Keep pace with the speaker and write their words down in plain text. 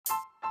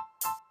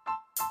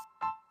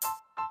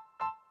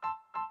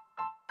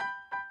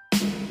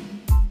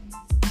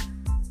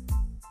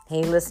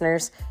Hey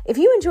listeners, if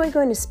you enjoy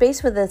going to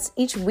space with us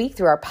each week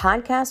through our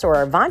podcast or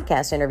our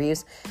vodcast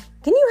interviews,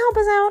 can you help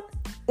us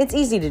out? It's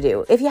easy to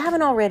do. If you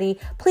haven't already,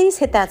 please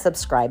hit that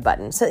subscribe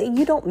button so that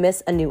you don't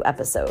miss a new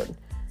episode.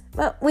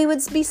 But we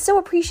would be so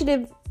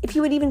appreciative if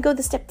you would even go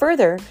the step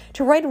further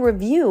to write a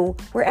review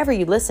wherever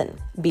you listen,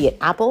 be it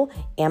Apple,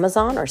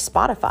 Amazon, or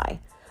Spotify.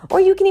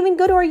 Or you can even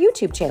go to our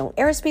YouTube channel,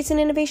 Aerospace and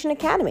Innovation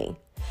Academy.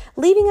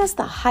 Leaving us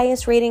the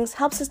highest ratings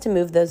helps us to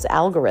move those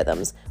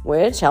algorithms,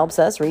 which helps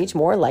us reach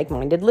more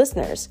like-minded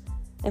listeners.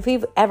 If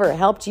we've ever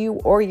helped you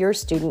or your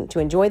student to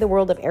enjoy the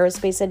world of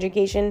aerospace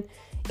education,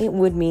 it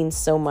would mean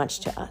so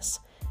much to us.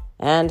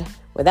 And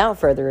without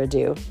further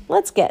ado,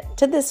 let's get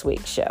to this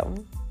week's show.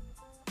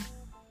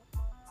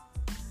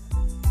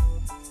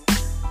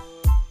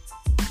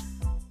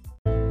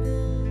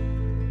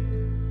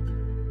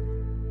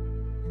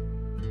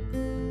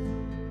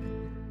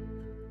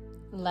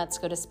 Let's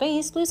go to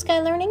space, Blue Sky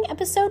Learning,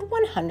 episode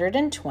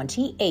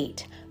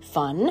 128,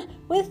 Fun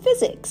with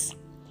Physics.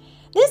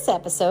 This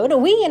episode,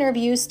 we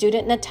interview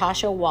student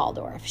Natasha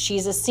Waldorf.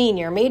 She's a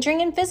senior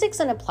majoring in physics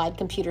and applied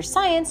computer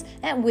science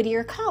at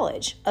Whittier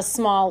College, a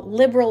small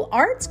liberal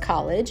arts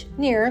college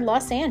near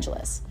Los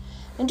Angeles.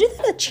 And due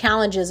to the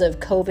challenges of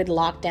COVID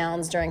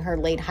lockdowns during her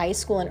late high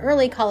school and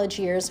early college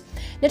years,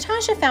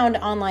 Natasha found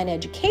online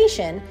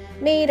education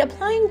made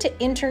applying to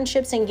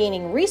internships and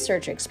gaining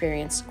research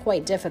experience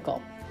quite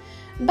difficult.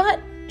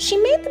 But she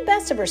made the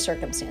best of her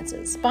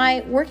circumstances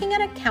by working at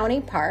a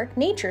county park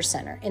nature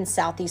center in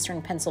southeastern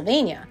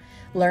Pennsylvania,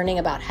 learning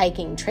about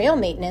hiking trail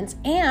maintenance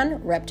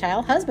and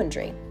reptile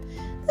husbandry.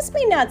 This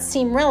may not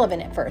seem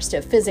relevant at first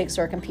to physics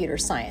or computer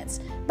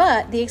science,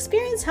 but the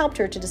experience helped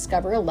her to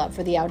discover a love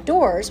for the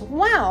outdoors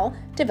while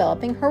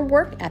developing her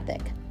work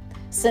ethic.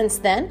 Since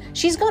then,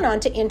 she's gone on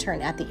to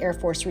intern at the Air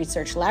Force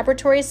Research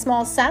Laboratory's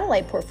small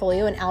satellite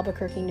portfolio in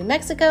Albuquerque, New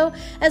Mexico,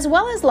 as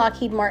well as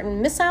Lockheed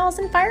Martin Missiles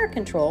and Fire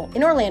Control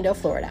in Orlando,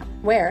 Florida,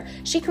 where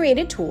she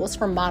created tools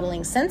for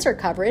modeling sensor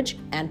coverage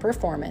and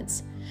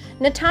performance.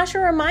 Natasha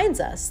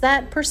reminds us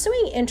that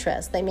pursuing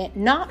interests that may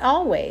not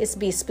always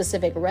be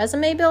specific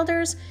resume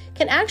builders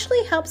can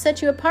actually help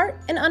set you apart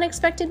in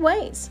unexpected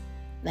ways.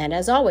 And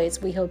as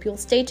always, we hope you'll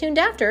stay tuned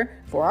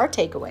after for our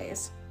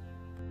takeaways.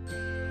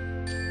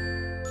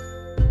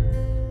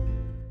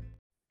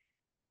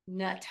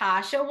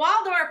 Natasha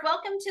Waldorf,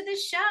 welcome to the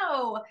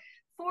show.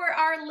 For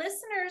our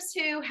listeners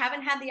who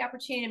haven't had the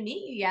opportunity to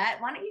meet you yet,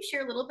 why don't you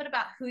share a little bit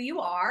about who you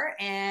are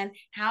and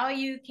how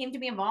you came to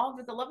be involved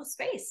with the love of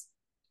space?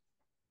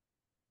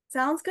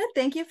 Sounds good.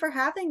 Thank you for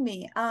having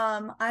me.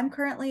 I'm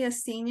currently a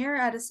senior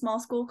at a small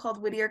school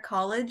called Whittier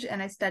College,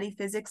 and I study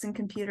physics and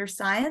computer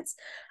science.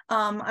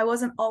 I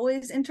wasn't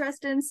always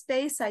interested in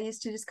space. I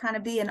used to just kind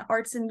of be an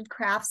arts and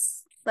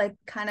crafts like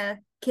kind of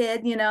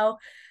kid,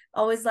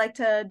 always like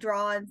to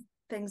draw and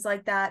things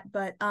like that.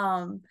 But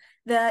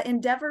the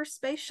Endeavour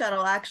space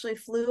shuttle actually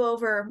flew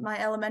over my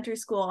elementary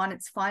school on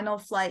its final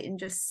flight, and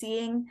just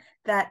seeing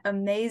that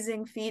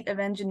amazing feat of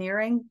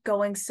engineering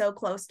going so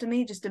close to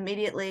me just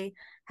immediately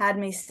had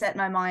me set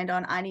my mind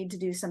on I need to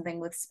do something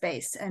with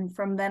space. And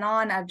from then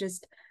on, I've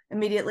just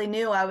immediately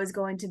knew I was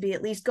going to be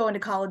at least going to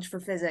college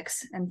for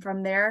physics. And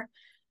from there,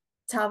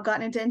 that's how I've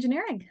gotten into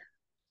engineering.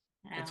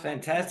 It's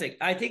fantastic.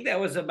 I think that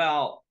was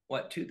about,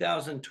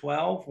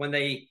 2012 when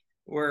they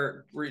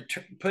were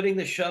putting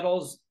the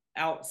shuttles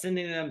out,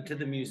 sending them to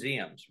the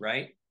museums,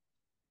 right?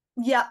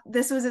 Yeah,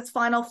 this was its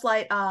final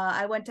flight.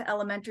 I went to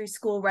elementary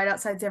school right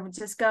outside San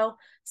Francisco,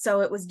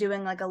 so it was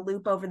doing like a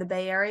loop over the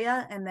Bay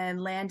Area and then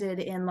landed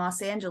in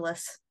Los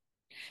Angeles.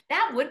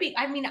 That would be,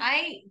 I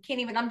can't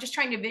even, I'm just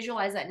trying to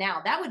visualize that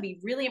now. That would be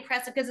really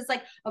impressive because it's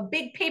like a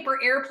big paper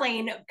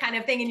airplane kind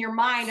of thing in your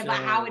mind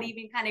about how it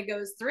even kind of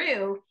goes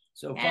through.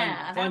 So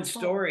fun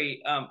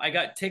story. Cool. I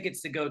got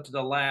tickets to go to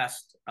the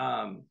last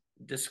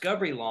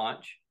Discovery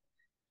launch,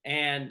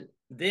 and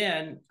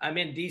then I'm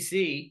in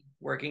DC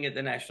working at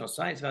the National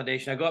Science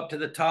Foundation. I go up to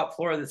the top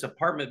floor of this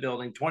apartment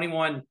building,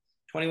 21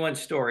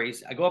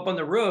 stories. I go up on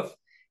the roof,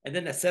 and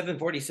then the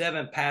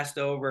 747 passed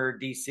over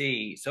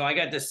DC. So I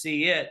got to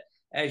see it,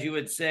 as you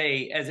would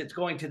say, as it's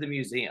going to the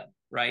museum,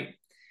 right?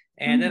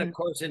 And then, of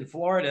course, in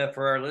Florida,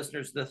 for our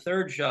listeners, the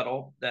third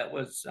shuttle that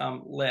was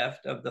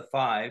left of the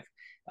 5,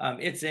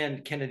 it's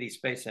in Kennedy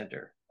Space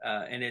Center,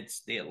 and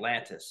it's the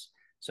Atlantis.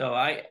 So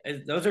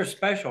those are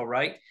special,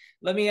 right?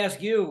 Let me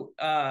ask you,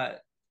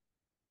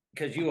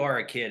 because you are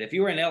a kid. If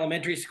you were in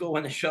elementary school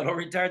when the shuttle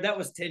retired, that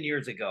was 10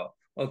 years ago,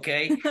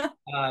 okay?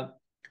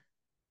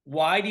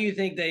 Why do you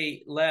think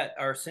they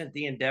sent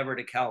the Endeavour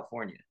to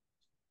California?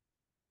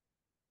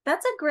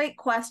 That's a great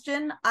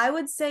question. I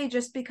would say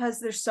just because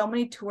there's so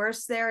many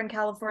tourists there in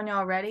California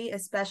already,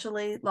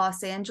 especially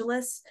Los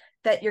Angeles,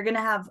 that you're going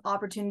to have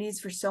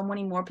opportunities for so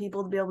many more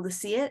people to be able to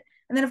see it.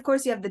 And then, of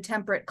course, you have the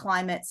temperate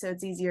climate, so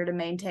it's easier to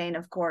maintain,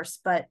 of course.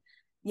 But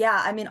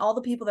yeah, I mean, all the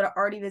people that are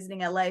already visiting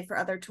LA for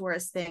other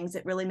tourist things,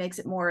 it really makes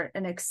it more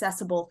an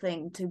accessible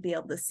thing to be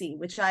able to see,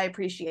 which I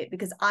appreciate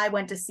because I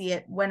went to see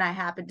it when I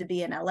happened to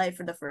be in LA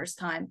for the first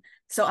time.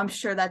 So I'm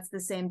sure that's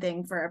the same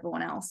thing for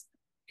everyone else.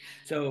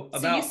 So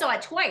So you saw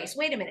it twice.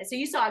 Wait a minute. So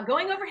you saw it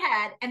going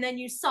overhead, and then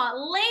you saw it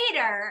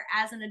later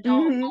as an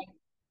adult. Mhm. Like,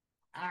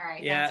 all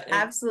right. Yeah,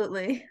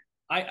 Absolutely.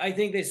 I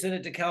think they sent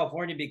it to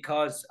California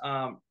because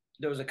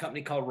there was a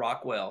company called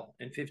Rockwell,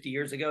 and 50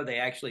 years ago, they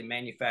actually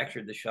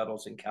manufactured the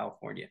shuttles in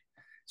California.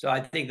 So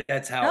I think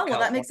that's how Oh, well, that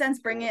California. makes sense.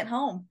 Bringing it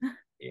home.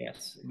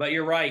 Yes, but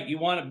you're right. You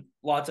want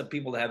lots of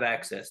people to have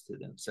access to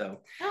them.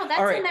 So, Oh, that's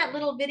all right. in that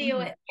little video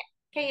at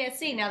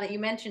KSC. Now that you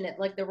mention it,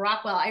 like the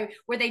Rockwell,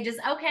 where they just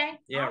Yeah, all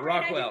right,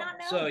 Rockwell. I did not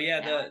know. So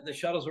yeah, the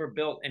shuttles were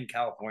built in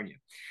California.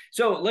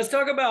 So let's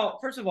talk about,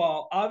 first of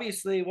all,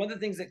 obviously one of the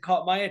things that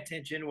caught my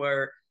attention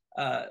were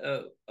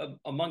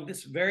among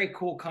this very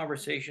cool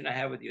conversation I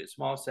had with you at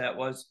Small Sat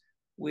was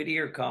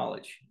Whittier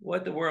College.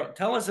 What the world?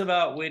 Tell us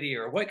about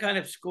Whittier. What kind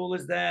of school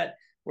is that?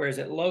 Where is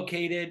it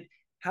located?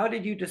 How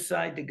did you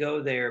decide to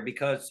go there?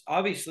 Because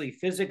obviously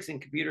physics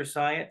and computer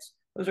science,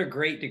 those are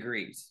great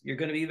degrees. You're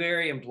going to be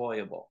very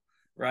employable,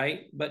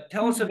 right? But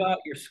tell us about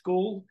your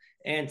school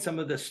and some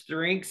of the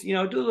strengths. Do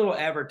a little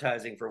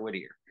advertising for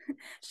Whittier.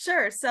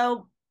 Sure.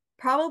 So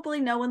probably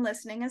no one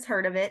listening has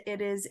heard of it.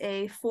 It is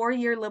a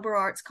 4-year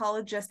liberal arts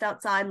college just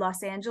outside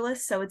Los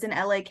Angeles. So it's in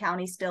LA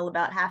County still,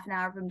 about half an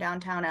hour from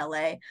downtown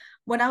LA.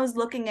 When I was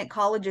looking at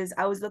colleges,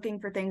 I was looking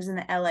for things in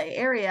the LA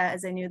area,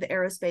 as I knew the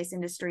aerospace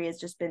industry has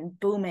just been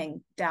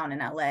booming down in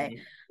LA.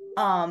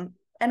 And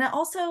I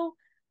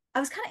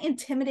was kind of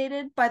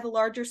intimidated by the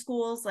larger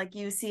schools like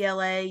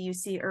UCLA,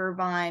 UC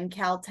Irvine,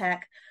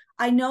 Caltech.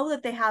 I know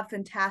that they have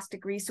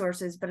fantastic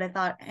resources, but I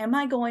thought, am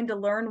I going to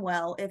learn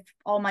well if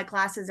all my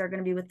classes are going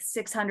to be with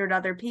 600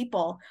 other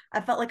people?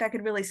 I felt like I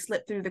could really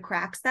slip through the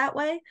cracks that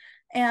way.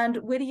 And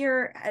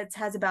Whittier, it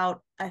has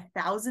about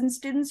 1,000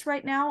 students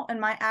right now.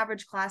 And my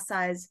average class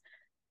size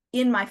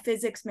in my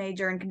physics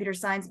major and computer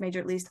science major,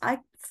 at least, I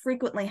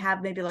frequently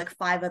have maybe like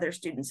 5 other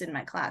students in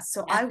my class.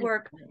 So I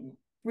work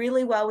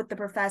really well with the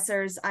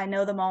professors. I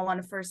know them all on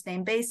a first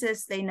name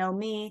basis. They know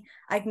me.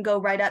 I can go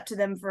right up to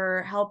them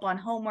for help on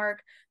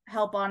homework,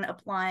 help on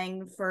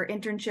applying for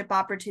internship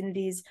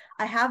opportunities.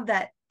 I have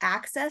that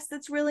access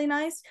that's really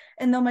nice.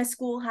 And though my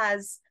school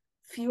has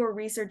fewer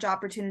research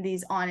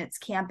opportunities on its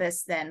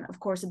campus than, of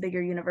course, a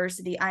bigger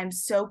university, I'm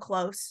so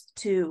close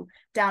to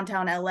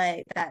downtown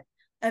LA that,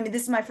 I mean,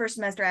 this is my first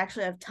semester. I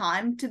actually have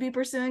time to be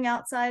pursuing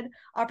outside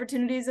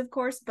opportunities, of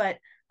course, but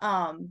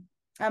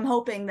I'm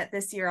hoping that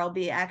this year I'll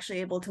be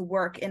actually able to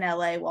work in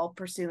LA while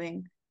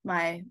pursuing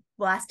my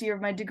last year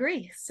of my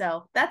degree.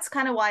 So that's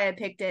kind of why I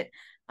picked it.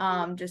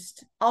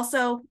 Just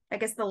also, I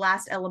guess the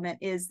last element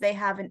is they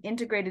have an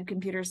integrated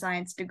computer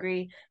science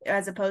degree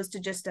as opposed to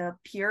just a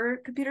pure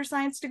computer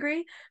science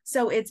degree.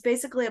 So it's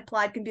basically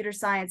applied computer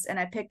science, and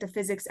I picked a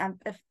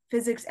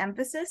physics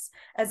emphasis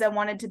as I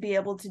wanted to be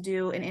able to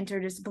do an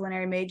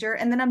interdisciplinary major.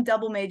 And then I'm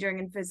double majoring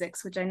in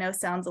physics, which I know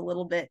sounds a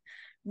little bit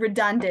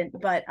redundant,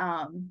 but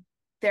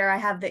there I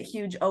have that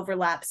huge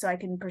overlap, so I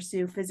can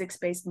pursue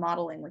physics-based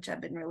modeling, which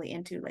I've been really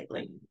into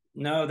lately.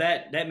 No,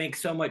 that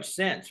makes so much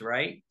sense,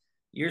 right?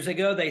 Years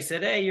ago, they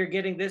said, hey, you're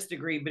getting this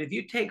degree, but if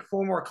you take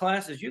 4 more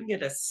classes, you can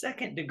get a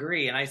second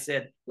degree. And I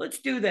said, let's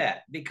do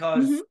that,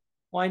 because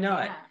why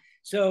not? Yeah.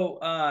 So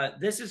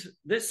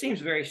this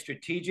seems very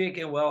strategic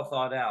and well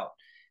thought out.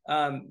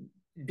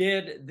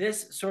 Did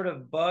this sort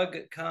of bug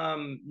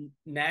come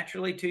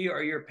naturally to you?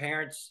 Are your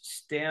parents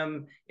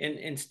STEM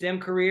in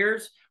STEM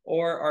careers,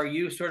 or are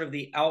you sort of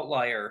the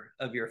outlier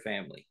of your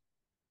family?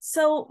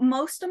 So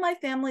most of my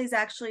family is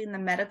actually in the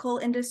medical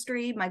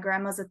industry. My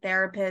grandma's a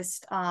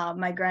therapist.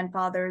 My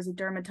grandfather is a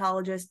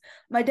dermatologist.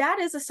 My dad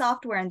is a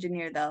software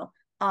engineer, though.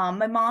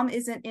 My mom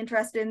isn't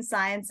interested in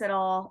science at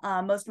all.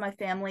 Most of my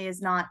family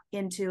is not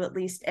into at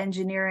least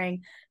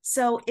engineering.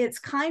 So it's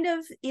kind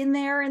of in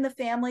there in the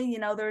family. You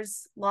know,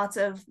 there's lots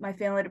of my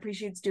family that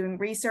appreciates doing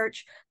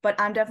research, but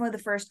I'm definitely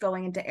the first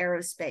going into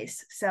aerospace.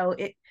 So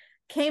it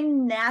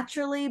came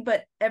naturally,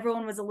 but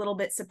everyone was a little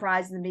bit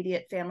surprised in the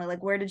immediate family,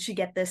 like, where did she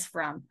get this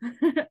from?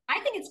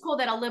 I think it's cool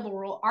that a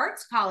liberal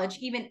arts college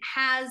even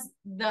has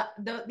the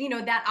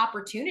that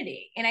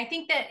opportunity. And I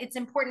think that it's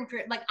important for,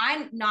 like,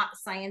 I'm not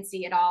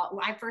sciencey at all.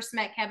 When I first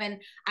met Kevin,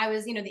 I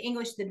was, the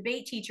English, the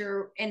debate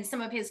teacher, and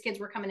some of his kids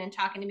were coming and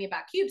talking to me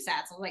about CubeSats.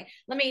 I was like,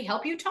 let me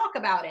help you talk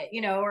about it,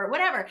 or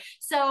whatever.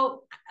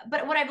 So,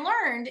 but what I've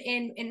learned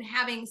in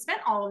having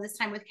spent all of this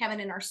time with Kevin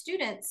and our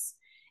students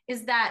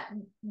is that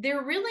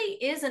there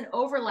really is an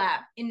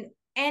overlap in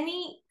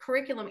any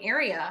curriculum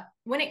area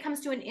when it comes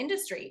to an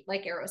industry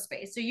like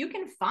aerospace. So you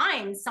can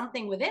find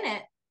something within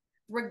it,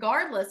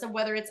 regardless of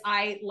whether it's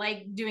I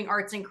like doing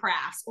arts and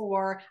crafts,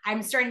 or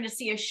I'm starting to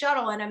see a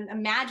shuttle and I'm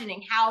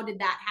imagining, how did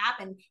that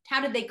happen?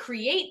 How did they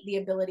create the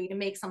ability to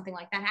make something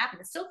like that happen?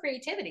 It's still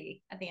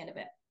creativity at the end of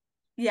it.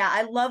 Yeah,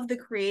 I love the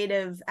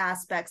creative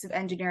aspects of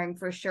engineering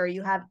for sure.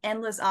 You have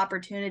endless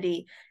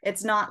opportunity.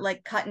 It's not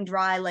like cut and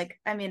dry. Like,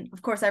 I mean,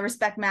 of course, I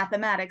respect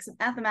mathematics.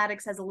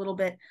 Mathematics has a little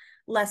bit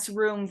less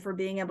room for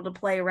being able to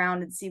play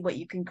around and see what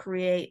you can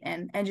create.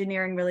 And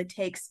engineering really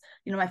takes,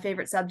 my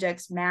favorite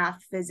subjects,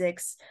 math,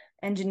 physics,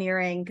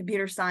 engineering,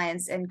 computer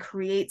science, and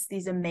creates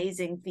these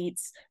amazing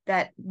feats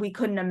that we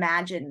couldn't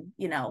imagine,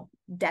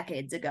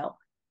 decades ago.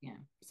 Yeah,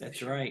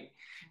 that's right.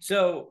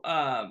 So,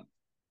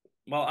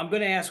 well, I'm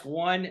going to ask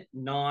one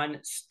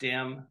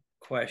non-STEM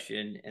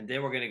question, and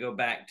then we're going to go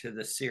back to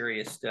the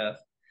serious stuff.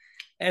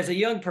 As a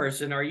young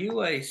person, are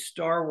you a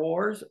Star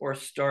Wars or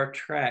Star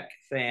Trek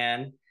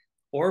fan,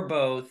 or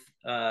both?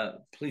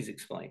 Please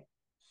explain.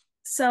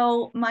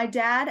 So my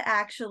dad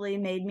actually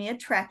made me a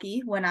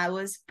Trekkie when I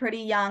was pretty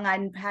young.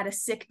 I had a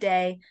sick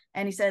day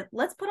and he said,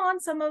 let's put on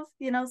some of,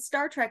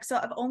 Star Trek. So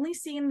I've only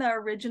seen the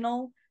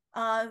original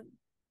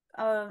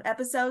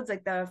episodes,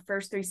 like the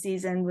first 3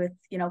 seasons with,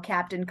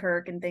 Captain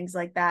Kirk and things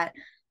like that.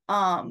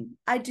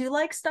 I do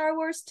like Star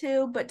Wars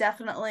too, but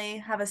definitely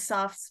have a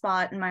soft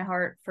spot in my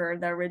heart for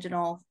the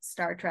original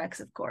Star Treks,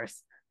 of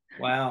course.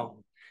 Wow.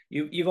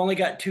 You've only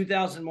got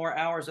 2,000 more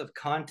hours of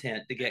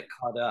content to get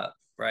caught up,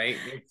 right?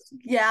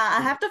 Yeah,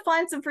 I have to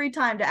find some free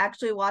time to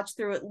actually watch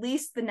through at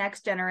least the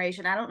next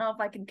generation. I don't know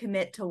if I can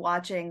commit to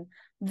watching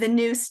the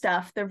new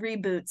stuff, the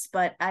reboots,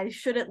 but I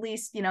should at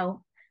least,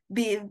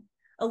 be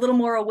a little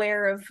more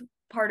aware of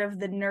part of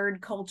the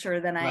nerd culture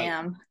than I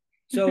am.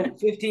 So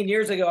 15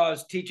 years ago, I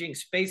was teaching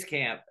space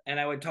camp, and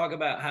I would talk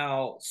about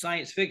how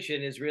science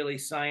fiction is really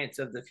science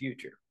of the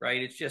future,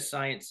 right? It's just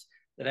science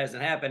that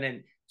hasn't happened.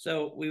 And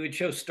so we would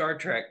show Star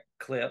Trek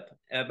clip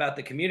about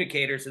the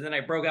communicators, and then I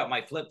broke out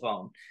my flip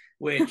phone,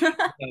 which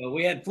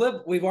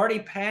we've already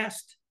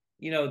passed,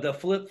 the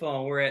flip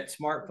phone. We're at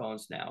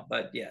smartphones now,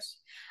 but yes.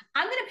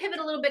 I'm going to pivot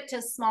a little bit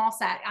to small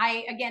sat.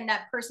 Again,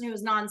 that person who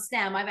is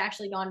non-STEM, I've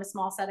actually gone to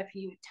small sat a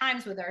few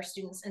times with our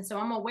students. And so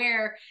I'm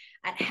aware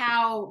at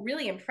how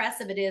really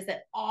impressive it is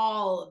that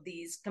all of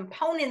these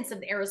components of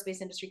the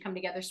aerospace industry come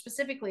together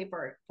specifically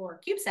for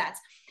CubeSats.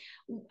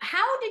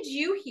 How did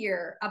you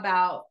hear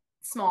about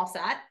small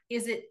sat?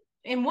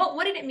 And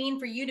what did it mean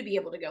for you to be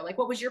able to go? Like,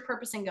 what was your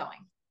purpose in going?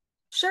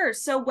 Sure.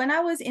 So when I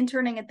was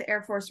interning at the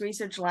Air Force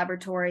Research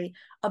Laboratory,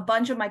 a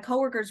bunch of my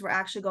coworkers were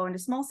actually going to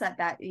SmallSat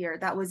that year.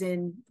 That was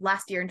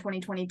last year in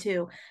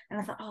 2022. And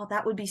I thought, oh,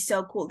 that would be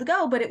so cool to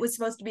go. But it was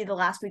supposed to be the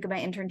last week of my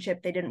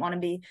internship. They didn't want to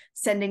be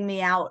sending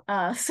me out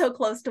so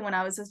close to when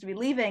I was supposed to be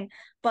leaving.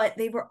 But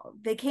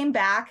they came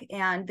back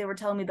and they were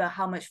telling me about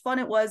how much fun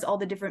it was, all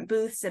the different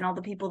booths and all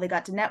the people they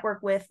got to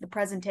network with, the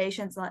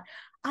presentations.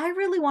 I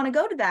really want to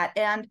go to that.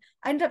 And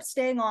I ended up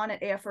staying on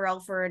at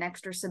AFRL for an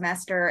extra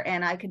semester,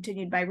 and I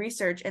continued my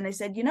research. And they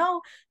said,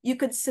 you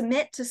could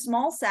submit to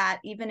SmallSat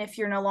even if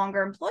you're no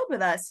longer employed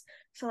with us.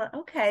 So,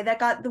 okay, that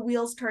got the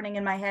wheels turning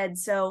in my head.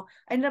 So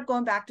I ended up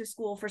going back to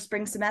school for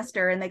spring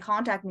semester, and they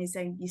contacted me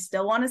saying, you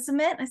still want to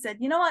submit? I said,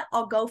 you know what,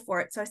 I'll go for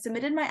it. So I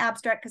submitted my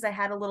abstract because I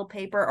had a little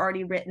paper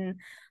already written.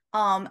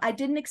 I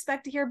didn't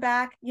expect to hear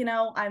back.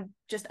 I'm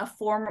just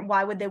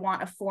why would they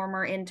want a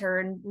former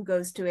intern who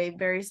goes to a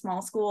very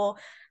small school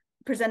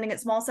presenting at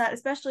SmallSat,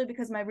 especially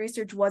because my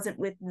research wasn't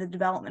with the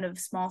development of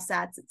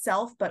SmallSats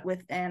itself, but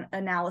with an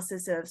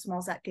analysis of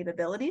SmallSat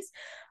capabilities.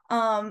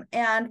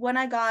 And when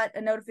I got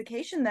a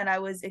notification that I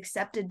was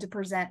accepted to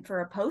present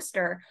for a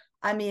poster,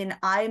 I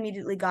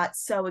immediately got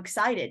so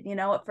excited.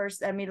 At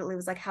first I immediately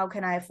was like, how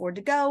can I afford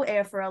to go?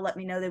 AFRL let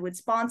me know they would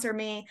sponsor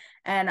me.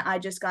 And I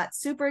just got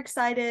super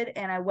excited.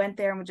 And I went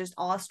there and was just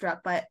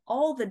awestruck by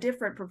all the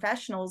different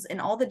professionals in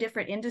all the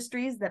different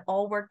industries that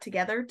all work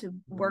together to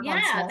work on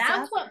SmallSat. Yeah,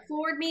 that's what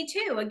floored me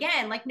too.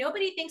 Again, like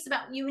nobody thinks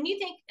about you when you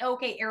think,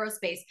 okay,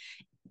 aerospace.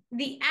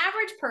 The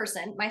average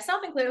person,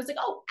 myself included, was like,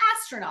 oh,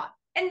 astronaut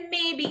and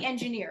maybe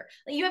engineer.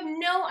 You have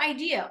no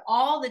idea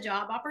all the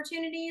job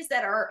opportunities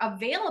that are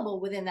available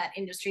within that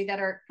industry that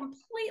are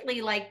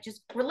completely like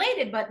just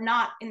related, but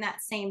not in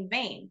that same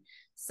vein.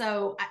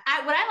 So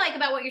what I like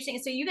about what you're saying,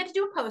 so you get to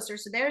do a poster.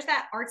 So there's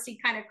that artsy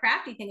kind of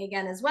crafty thing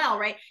again as well,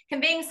 right?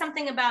 Conveying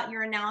something about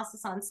your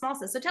analysis on small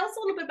cells. So tell us a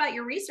little bit about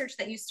your research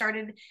that you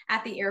started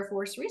at the Air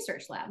Force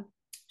Research Lab.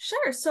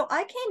 Sure. So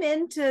I came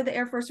into the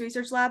Air Force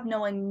Research Lab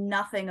knowing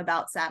nothing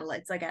about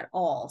satellites, like at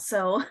all.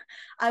 So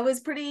I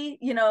was pretty,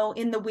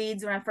 in the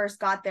weeds when I first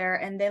got there,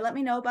 and they let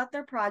me know about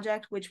their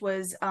project, which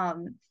was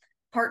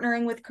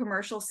partnering with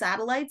commercial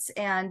satellites.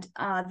 And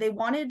they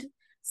wanted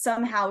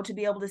somehow to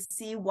be able to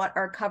see what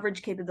our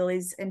coverage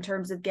capabilities in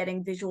terms of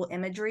getting visual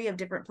imagery of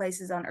different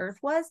places on Earth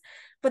was.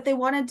 But they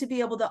wanted to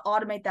be able to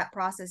automate that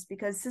process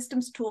because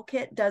Systems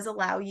Toolkit does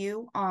allow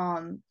you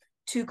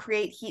to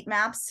create heat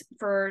maps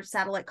for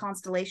satellite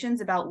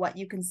constellations about what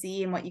you can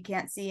see and what you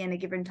can't see in a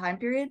given time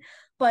period.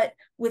 But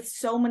with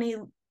so many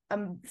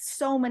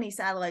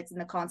satellites in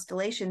the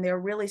constellation, they're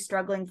really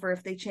struggling for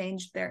if they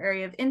changed their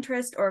area of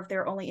interest or if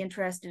they're only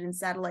interested in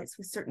satellites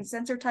with certain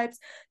sensor types.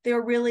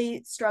 They're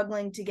really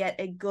struggling to get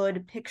a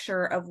good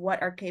picture of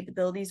what our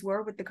capabilities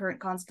were with the current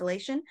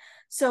constellation.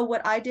 So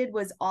what I did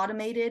was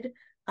automated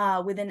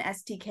within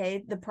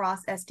STK,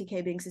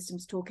 STK being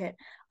Systems Toolkit,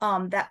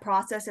 that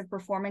process of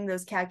performing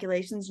those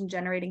calculations and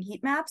generating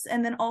heat maps,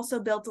 and then also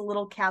built a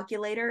little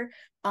calculator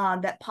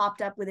that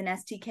popped up within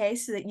STK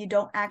so that you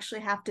don't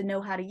actually have to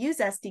know how to use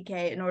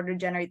STK in order to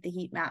generate the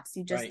heat maps.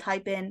 You just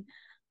type in,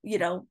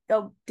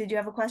 oh, did you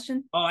have a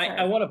question? Oh,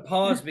 I want to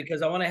pause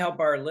because I want to help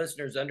our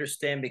listeners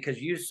understand,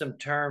 because you use some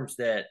terms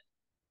that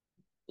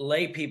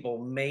lay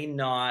people may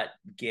not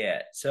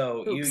get.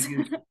 So you use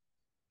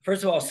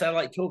First of all,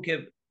 Satellite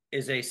Toolkit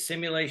is a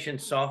simulation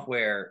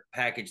software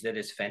package that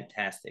is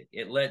fantastic.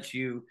 It lets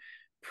you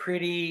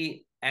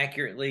pretty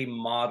accurately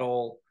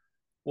model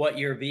what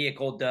your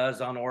vehicle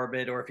does on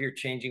orbit, or if you're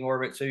changing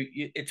orbit. So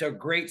it's a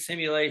great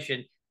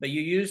simulation, but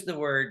you use the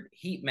word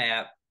heat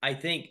map. I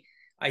think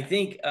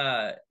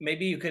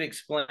maybe you could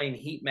explain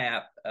heat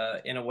map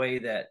in a way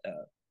that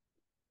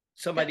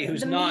somebody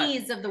who's the not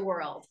needs of the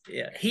world.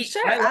 Yeah,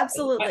 Sure,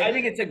 absolutely. I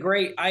think it's a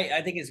great.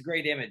 I think it's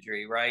great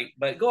imagery, right?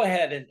 But go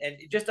ahead and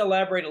just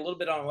elaborate a little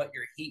bit on what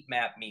your heat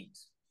map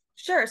means.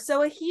 Sure.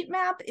 So a heat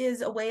map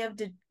is a way of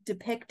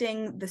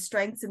depicting the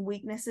strengths and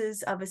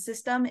weaknesses of a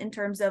system in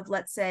terms of,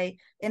 let's say,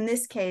 in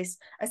this case,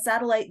 a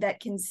satellite that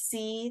can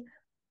see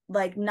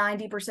like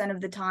 90%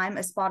 of the time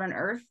a spot on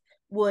Earth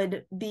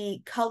would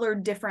be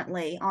colored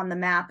differently on the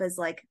map as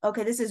like,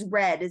 okay, this is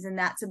red, as in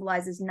that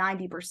symbolizes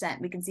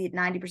 90%. We can see it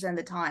 90% of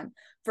the time.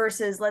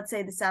 Versus, let's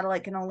say the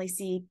satellite can only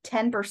see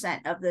 10%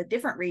 of the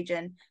different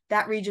region.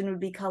 That region would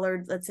be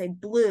colored, let's say,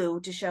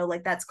 blue to show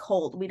like that's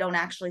cold. We don't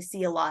actually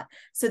see a lot.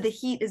 So the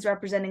heat is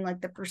representing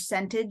like the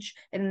percentage,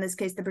 and in this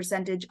case, the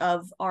percentage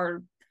of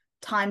our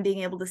time being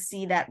able to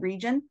see that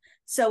region.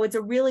 So it's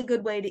a really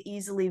good way to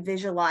easily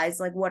visualize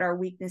like what our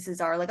weaknesses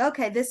are. Like,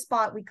 okay, this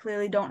spot we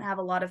clearly don't have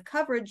a lot of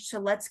coverage, so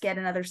let's get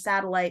another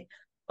satellite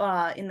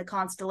in the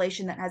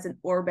constellation that has an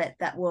orbit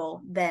that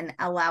will then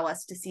allow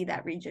us to see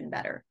that region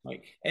better.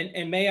 Right.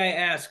 And may I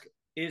ask,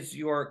 is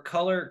your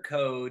color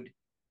code,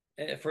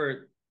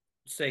 for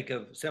sake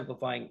of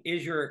simplifying,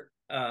 is your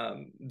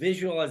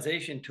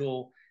visualization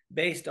tool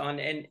based on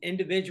an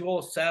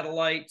individual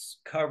satellite's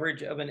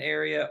coverage of an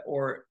area,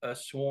 or a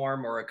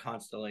swarm, or a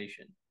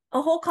constellation?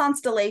 A whole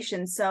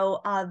constellation.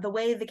 So the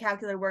way the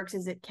calculator works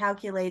is it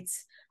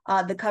calculates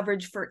the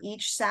coverage for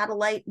each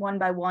satellite one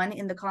by one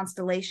in the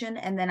constellation,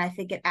 and then I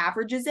think it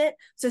averages it.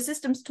 So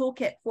Systems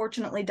Toolkit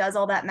fortunately does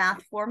all that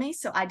math for me,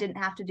 so I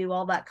didn't have to do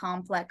all that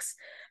complex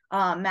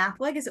math.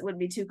 Well, I guess it would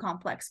be too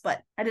complex,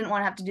 but I didn't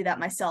want to have to do that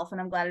myself, and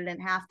I'm glad I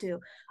didn't have to.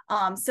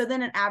 So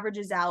then it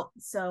averages out.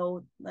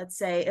 So let's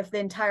say if the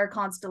entire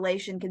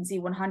constellation can see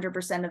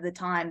 100% of the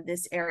time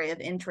this area of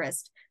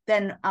interest,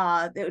 then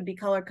it would be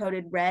color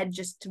coded red,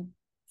 just to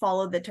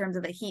follow the terms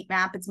of a heat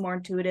map. It's more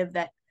intuitive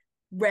that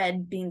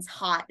red means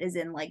hot, as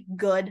in like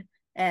good,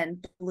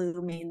 and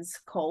blue means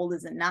cold,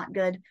 as in not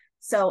good.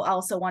 So I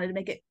also wanted to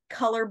make it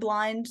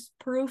colorblind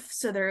proof,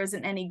 so there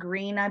isn't any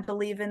green, I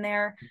believe, in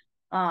there.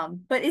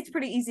 But it's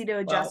pretty easy to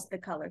adjust the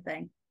color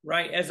thing.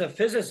 Right. As a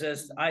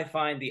physicist, I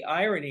find the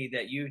irony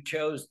that you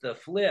chose the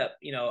flip,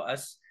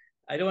 us,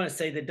 I don't want to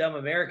say the dumb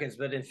Americans,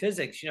 but in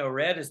physics,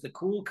 red is the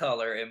cool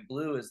color and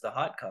blue is the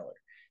hot color.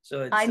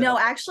 So it's, I know,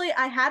 actually,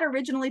 I had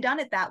originally done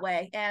it that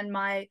way, and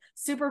my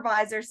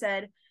supervisor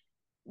said,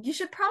 you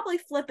should probably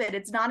flip it.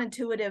 It's not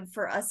intuitive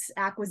for us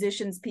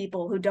acquisitions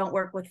people who don't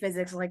work with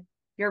physics. Like,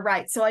 you're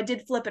right. So I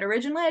did flip it.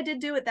 Originally, I did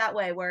do it that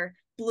way, where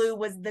blue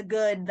was the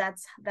good,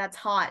 that's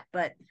hot,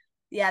 but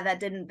yeah, that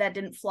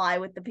didn't fly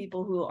with the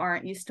people who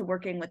aren't used to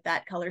working with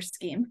that color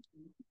scheme.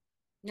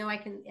 No, I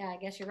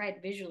guess you're right.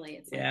 Visually,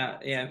 it's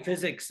in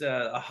physics,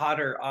 a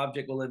hotter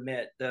object will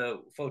emit the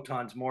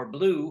photons more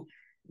blue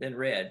than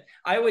red.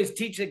 I always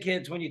teach the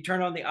kids, when you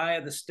turn on the eye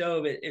of the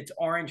stove, it's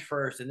orange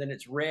first and then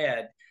it's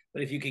red.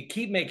 But if you could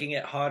keep making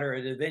it hotter,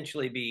 it'd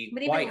eventually be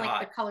white even, like,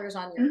 hot. The colors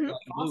on your blue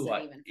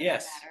faucet, even.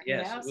 Yes.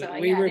 So,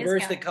 we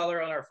reverse the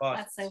color on our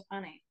faucets. That's so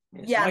funny.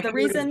 Yes. Yeah, the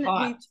reason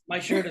my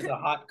shirt is a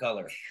hot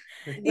color.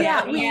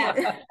 Yes.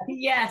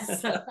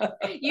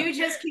 You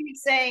just keep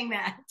saying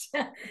that.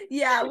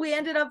 Yeah, we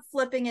ended up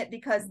flipping it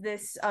because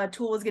this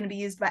tool was going to be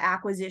used by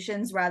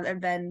acquisitions rather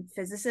than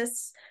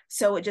physicists,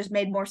 so it just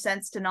made more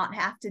sense to not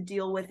have to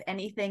deal with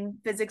anything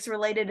physics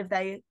related if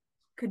they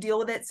could deal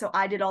with it. So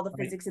I did all the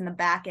physics in the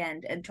back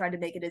end and tried to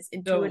make it as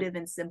intuitive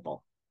and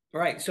simple.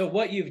 Right. So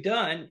what you've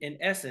done in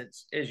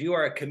essence is you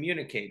are a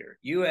communicator.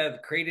 You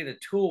have created a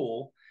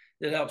tool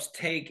that helps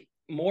take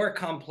more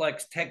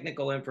complex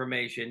technical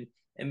information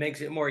and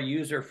makes it more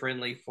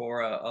user-friendly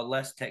for a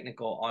less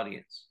technical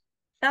audience.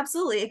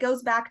 Absolutely. It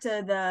goes back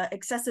to the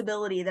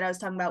accessibility that I was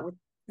talking about with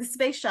the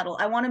space shuttle.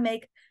 I want to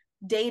make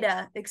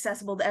data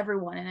accessible to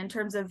everyone. And in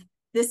terms of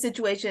this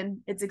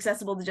situation, it's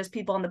accessible to just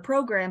people on the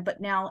program, but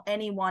now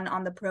anyone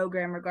on the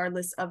program,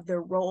 regardless of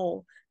their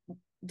role,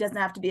 doesn't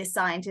have to be a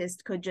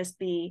scientist, could just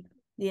be,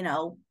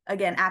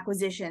 again,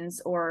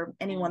 acquisitions or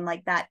anyone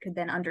like that could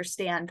then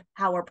understand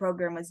how our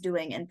program was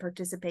doing and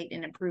participate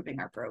in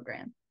improving our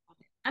program.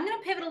 I'm going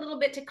to pivot a little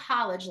bit to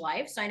college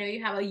life. So I know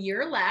you have a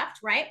year left,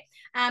 right?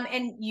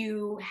 And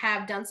you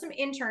have done some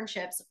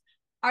internships.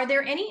 Are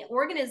there any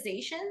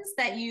organizations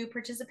that you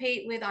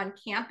participate with on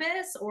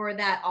campus or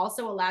that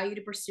also allow you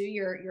to pursue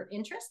your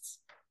interests?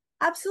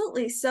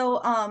 Absolutely.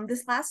 So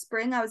this last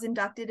spring, I was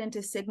inducted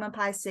into Sigma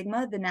Pi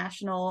Sigma, the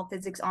National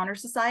Physics Honor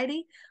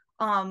Society.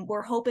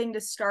 We're hoping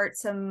to start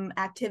some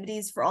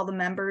activities for all the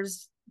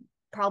members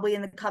probably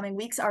in the coming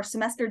weeks. Our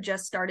semester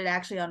just started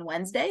actually on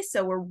Wednesday,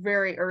 so we're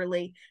very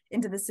early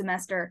into the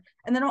semester.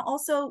 And then I'm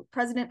also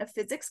president of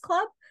Physics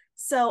Club.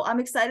 So I'm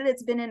excited.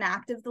 It's been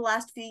inactive the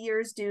last few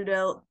years due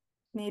to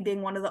me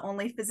being one of the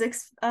only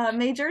physics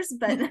majors,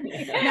 but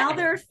now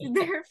there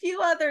are a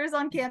few others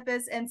on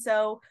campus. And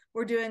so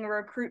we're doing a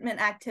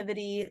recruitment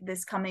activity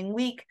this coming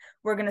week.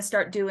 We're going to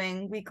start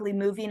doing weekly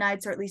movie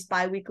nights, or at least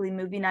bi-weekly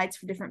movie nights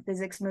for different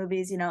physics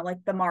movies, like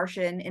The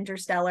Martian,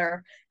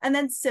 Interstellar, and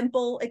then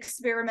simple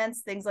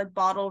experiments, things like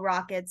bottle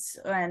rockets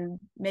and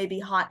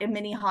maybe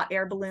mini hot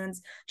air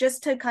balloons,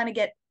 just to kind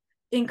of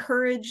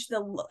encourage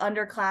the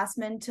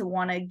underclassmen to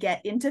want to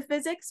get into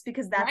physics,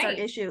 because that's our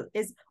issue.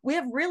 Is we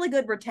have really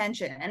good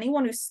retention.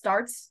 Anyone who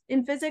starts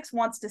in physics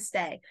wants to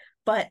stay,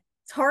 but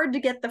it's hard to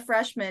get the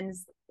freshmen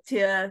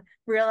to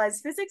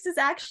realize physics is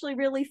actually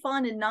really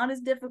fun and not as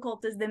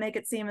difficult as they make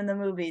it seem in the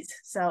movies.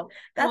 So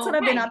that's what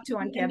I've been up to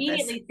on campus.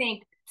 Immediately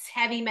think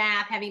heavy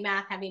math,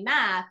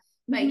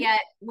 but yet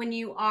when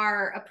you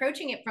are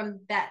approaching it from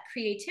that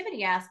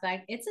creativity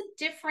aspect, it's a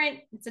different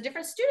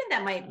student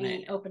that might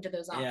be open to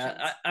those options.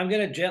 Yeah, I'm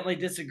going to gently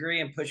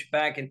disagree and push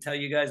back and tell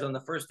you guys, on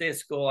the first day of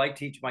school, I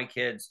teach my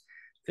kids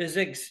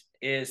physics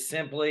is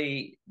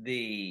simply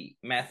the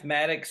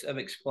mathematics of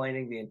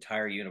explaining the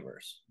entire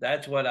universe.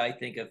 That's what I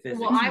think of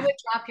physics. Well, I would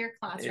drop your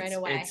class right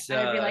away.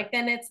 I would be like,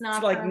 then it's not.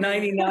 It's like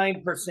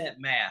 99%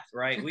 math,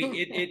 right?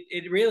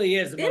 It really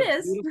is the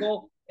most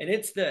beautiful. And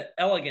it's the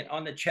elegant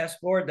on the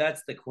chessboard.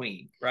 That's the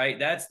queen, right?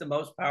 That's the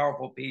most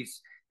powerful piece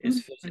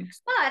is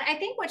physics. But I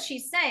think what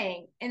she's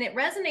saying, and it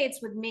resonates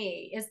with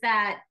me, is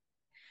that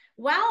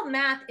while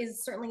math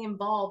is certainly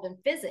involved in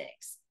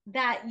physics,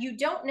 that you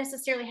don't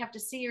necessarily have to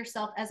see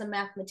yourself as a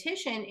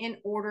mathematician in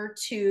order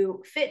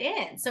to fit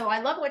in. So I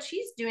love what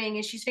she's doing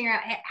is she's figuring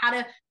out how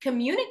to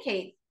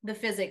communicate the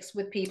physics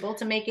with people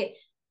to make it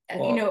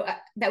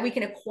that we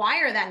can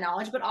acquire that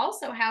knowledge, but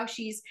also how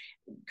she's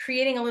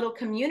creating a little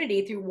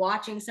community through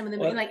watching some of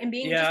the and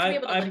being just to be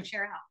able to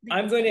share how.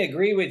 I'm going to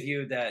agree with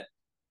you that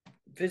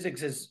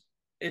physics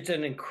it's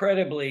an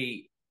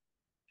incredibly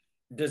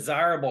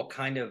desirable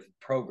kind of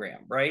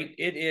program, right?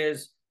 It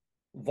is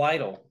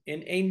vital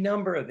in a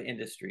number of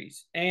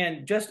industries,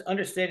 and just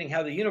understanding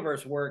how the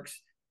universe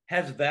works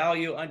has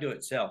value unto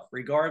itself,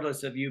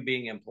 regardless of you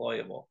being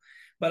employable.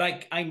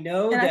 But I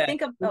know that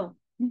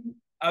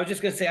I was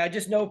just going to say, I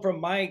just know from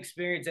my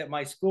experience at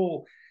my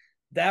school,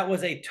 that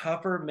was a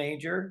tougher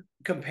major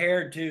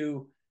compared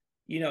to,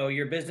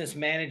 your business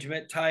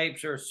management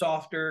types or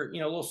softer, a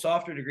little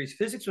softer degrees.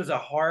 Physics was a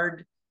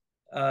hard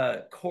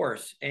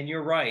course. And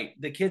you're right.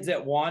 The kids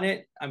that want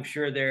it, I'm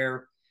sure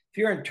if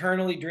you're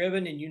internally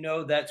driven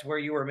and that's where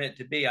you were meant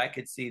to be, I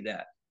could see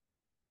that.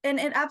 And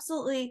it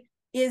absolutely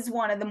is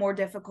one of the more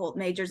difficult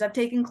majors. I've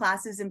taken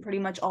classes in pretty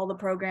much all the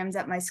programs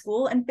at my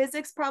school, and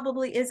physics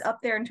probably is up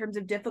there in terms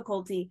of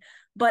difficulty.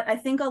 But I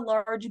think a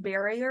large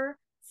barrier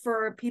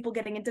for people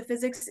getting into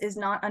physics is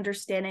not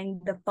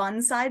understanding the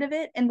fun side of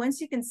it. And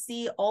once you can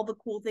see all the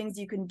cool things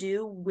you can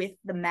do with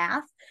the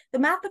math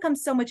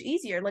becomes so much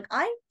easier. Like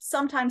I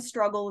sometimes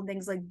struggle with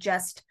things like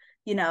just,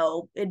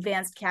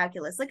 advanced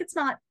calculus. Like it's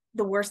not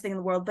the worst thing in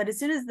the world, but as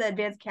soon as the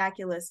advanced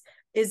calculus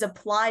is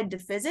applied to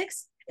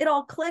physics, it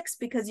all clicks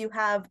because you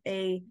have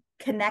a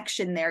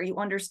connection there. You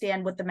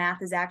understand what the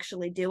math is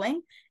actually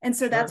doing. And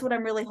so that's what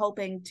I'm really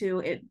hoping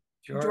to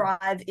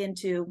drive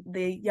into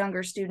the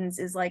younger students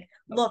is like,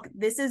 look,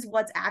 this is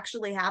what's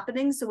actually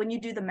happening. So when you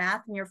do the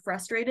math and you're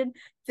frustrated,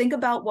 think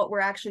about what we're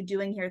actually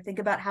doing here. Think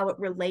about how it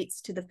relates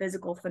to the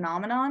physical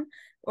phenomenon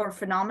or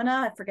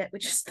phenomena. I forget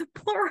which is the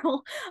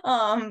plural.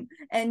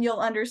 And you'll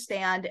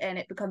understand, and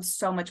it becomes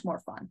so much more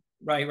fun.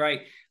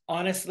 Right.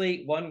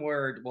 Honestly, one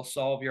word will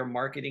solve your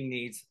marketing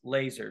needs: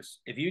 lasers.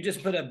 If you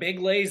just put a big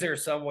laser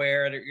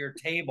somewhere at your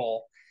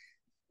table,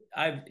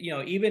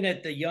 even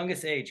at the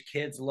youngest age,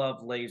 kids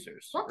love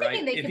lasers. Well,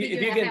 right? If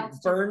you can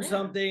burn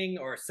something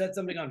or set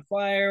something on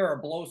fire or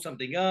blow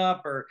something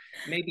up or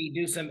maybe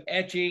do some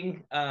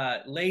etching,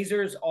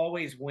 lasers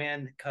always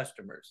win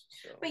customers.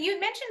 So. But you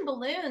mentioned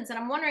balloons, and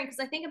I'm wondering, because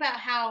I think about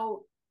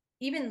how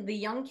even the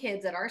young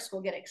kids at our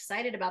school get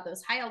excited about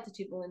those high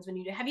altitude balloons.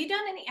 Have you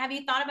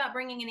thought about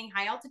bringing any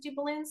high altitude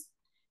balloons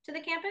to the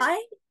campus?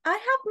 I have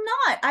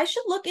not. I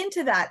should look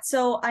into that.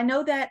 So I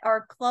know that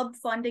our club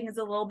funding is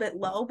a little bit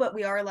low, but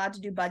we are allowed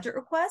to do budget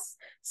requests.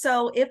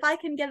 So if I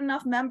can get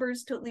enough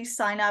members to at least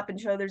sign up and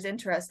show there's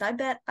interest, I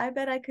bet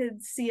I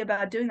could see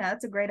about doing that.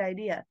 That's a great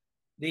idea.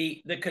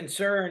 The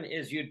concern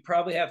is you'd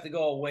probably have to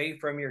go away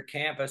from your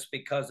campus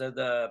because of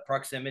the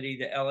proximity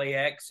to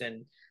LAX,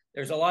 and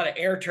there's a lot of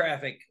air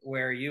traffic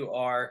where you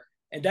are.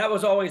 And that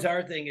was always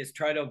our thing, is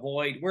try to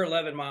avoid, we're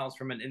 11 miles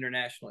from an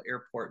international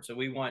airport. So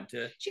we want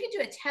to. She could do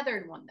a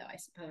tethered one though, I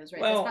suppose,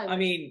 right? Well,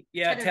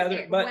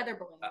 tethered, but weather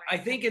balloon, right? I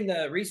think in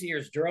the recent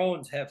years,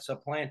 drones have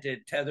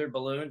supplanted tethered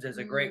balloons as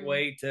a great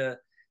way to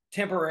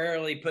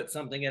temporarily put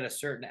something at a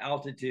certain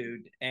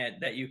altitude and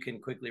that you can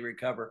quickly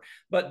recover.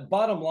 But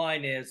bottom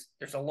line is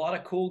there's a lot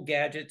of cool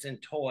gadgets and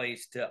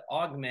toys to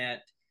augment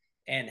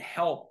and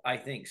help, I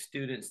think,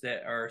 students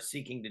that are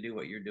seeking to do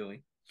what you're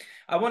doing.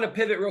 I want to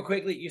pivot real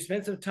quickly. You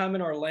spent some time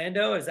in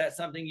Orlando. Is that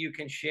something you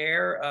can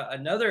share?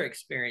 Another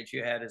experience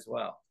you had as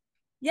well?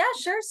 Yeah,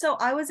 sure. So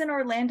I was in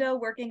Orlando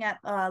working at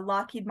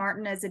Lockheed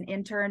Martin as an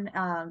intern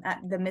at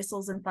the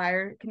Missiles and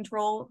Fire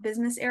Control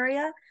business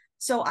area.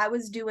 So I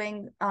was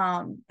doing,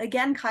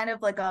 again, kind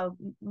of like a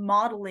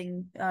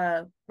modeling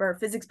or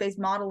physics-based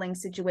modeling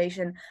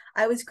situation.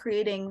 I was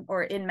creating,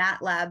 or in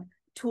MATLAB,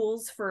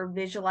 tools for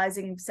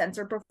visualizing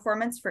sensor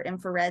performance for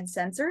infrared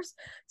sensors.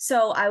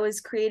 So I was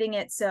creating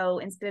it so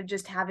instead of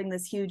just having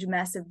this huge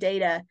mess of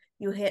data,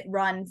 you hit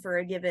run for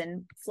a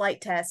given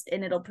flight test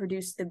and it'll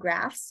produce the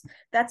graphs.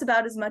 That's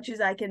about as much as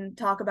I can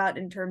talk about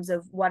in terms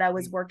of what I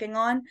was working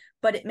on,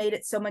 but it made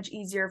it so much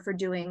easier for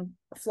doing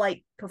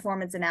flight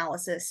performance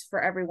analysis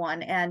for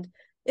everyone. And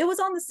it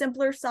was on the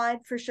simpler side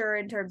for sure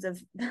in terms of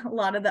a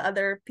lot of the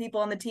other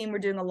people on the team were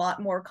doing a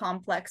lot more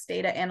complex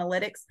data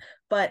analytics.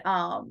 But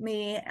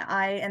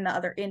I and the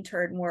other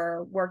intern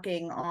were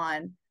working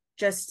on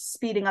just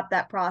speeding up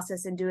that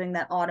process and doing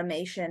that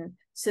automation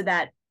so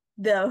that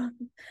the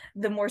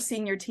more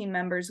senior team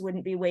members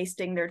wouldn't be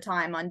wasting their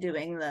time on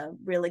doing the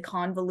really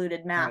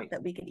convoluted math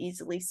that we could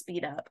easily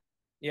speed up.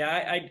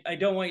 Yeah, I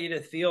don't want you to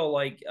feel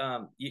like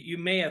you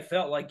may have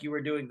felt like you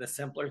were doing the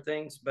simpler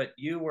things, but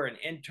you were an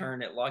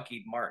intern at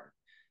Lockheed Martin,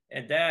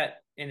 and that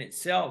in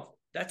itself,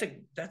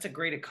 that's a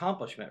great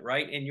accomplishment,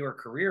 right, in your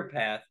career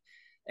path.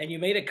 And you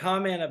made a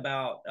comment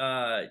about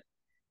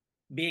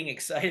being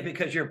excited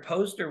because your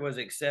poster was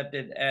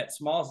accepted at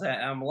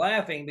SmallSat. I'm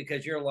laughing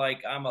because you're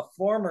like, I'm a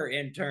former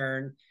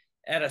intern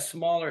at a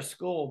smaller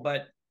school,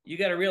 but you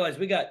got to realize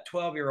we got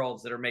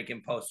 12-year-olds that are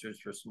making posters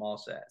for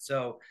SmallSat.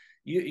 So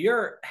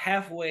you're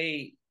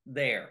halfway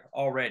there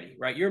already,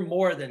 right? You're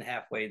more than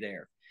halfway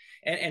there.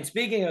 And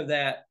speaking of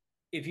that,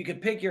 if you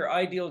could pick your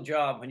ideal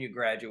job when you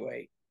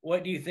graduate,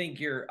 what do you think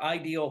your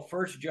ideal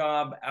first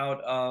job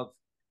out of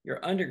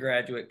your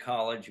undergraduate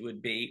college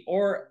would be,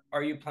 or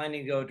are you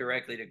planning to go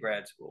directly to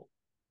grad school?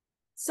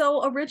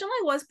 So originally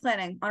I was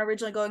planning on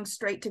originally going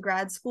straight to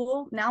grad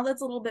school. Now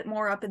that's a little bit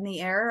more up in the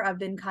air. I've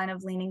been kind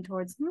of leaning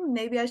towards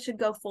maybe I should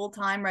go full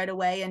time right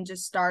away and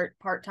just start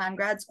part-time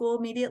grad school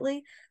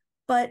immediately.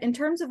 But in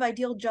terms of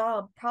ideal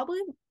job,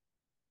 probably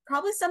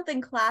something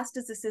classed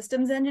as a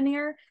systems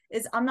engineer.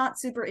 Is I'm not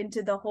super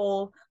into the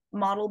whole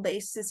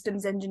model-based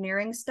systems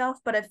engineering stuff,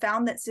 but I've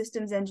found that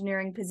systems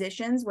engineering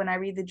positions, when I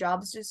read the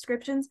job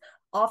descriptions,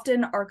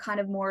 often are kind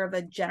of more of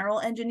a general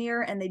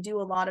engineer, and they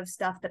do a lot of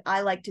stuff that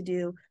I like to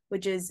do,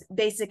 which is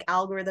basic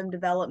algorithm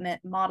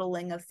development,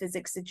 modeling of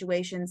physics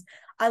situations.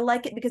 I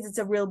like it because it's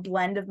a real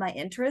blend of my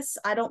interests.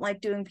 I don't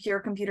like doing pure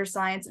computer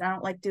science, and I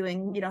don't like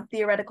doing,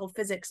 theoretical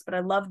physics, but I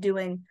love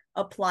doing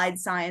applied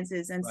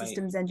sciences, and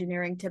systems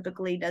engineering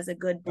typically does a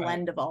good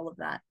blend of all of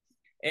that.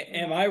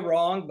 Am I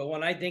wrong? But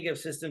when I think of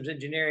systems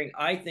engineering,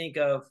 I think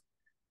of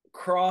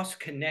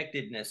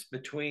cross-connectedness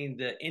between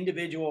the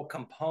individual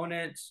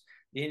components,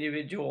 the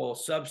individual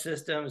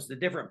subsystems, the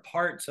different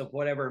parts of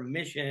whatever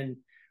mission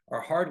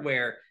or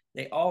hardware.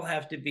 They all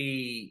have to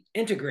be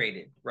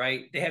integrated,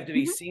 right? They have to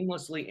be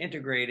seamlessly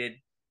integrated,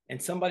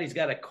 and somebody's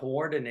got to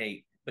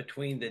coordinate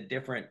between the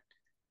different.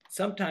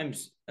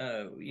 Sometimes,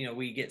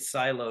 we get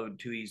siloed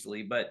too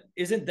easily, but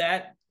is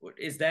that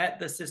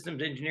the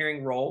systems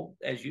engineering role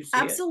as you see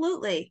it?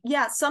 Absolutely.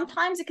 Yeah.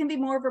 Sometimes it can be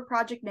more of a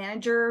project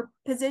manager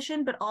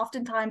position, but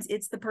oftentimes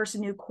it's the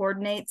person who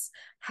coordinates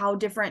how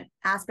different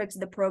aspects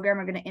of the program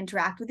are going to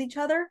interact with each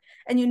other.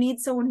 And you need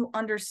someone who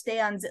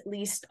understands, at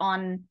least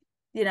on,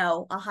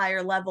 a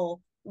higher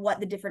level,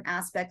 what the different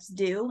aspects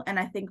do. And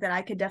I think that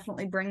I could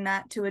definitely bring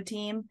that to a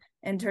team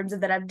in terms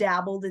of that I've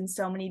dabbled in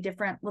so many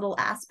different little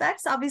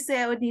aspects. Obviously,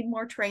 I would need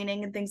more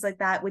training and things like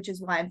that, which is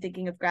why I'm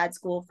thinking of grad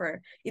school for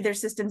either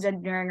systems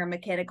engineering or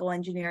mechanical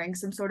engineering,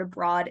 some sort of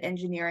broad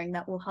engineering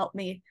that will help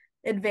me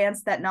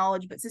advance that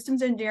knowledge. But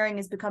systems engineering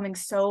is becoming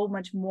so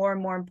much more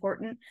and more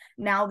important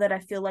now that I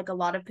feel like a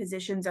lot of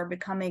positions are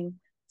becoming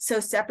so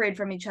separated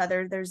from each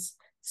other. There's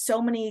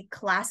so many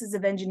classes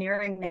of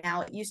engineering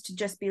now. It used to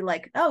just be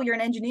like, oh, you're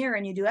an engineer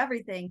and you do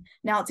everything.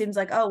 Now it seems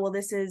like, oh, well,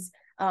 this is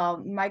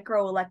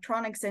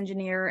microelectronics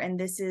engineer, and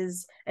this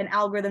is an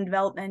algorithm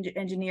development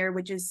engineer,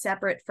 which is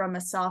separate from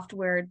a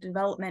software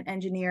development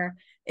engineer.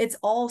 It's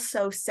all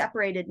so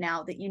separated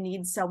now that you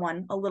need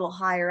someone a little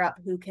higher up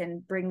who can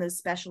bring those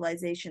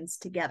specializations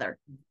together.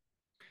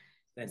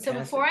 Fantastic. So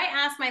before I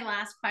ask my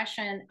last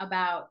question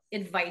about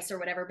advice or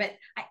whatever,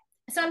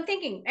 so I'm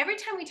thinking every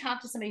time we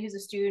talk to somebody who's a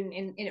student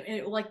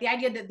in like the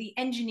idea that the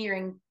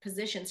engineering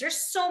positions, there's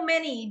so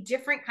many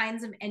different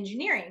kinds of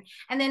engineering.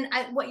 And then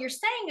what you're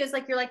saying is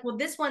you're like, well,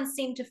 this one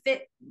seemed to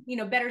fit,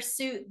 better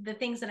suit the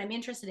things that I'm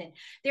interested in.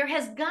 There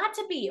has got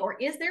to be, or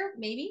is there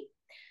maybe,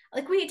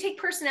 we take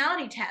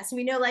personality tests and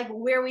we know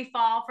where we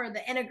fall for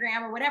the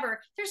Enneagram or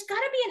whatever. There's got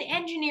to be an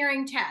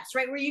engineering test,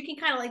 right? Where you can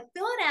kind of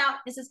fill it out.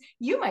 It says,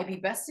 you might be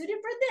best suited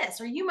for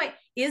this, or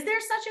is there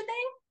such a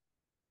thing?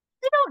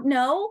 I don't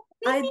know.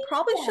 I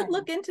probably should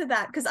look into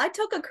that because I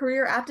took a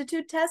career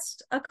aptitude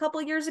test a couple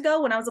of years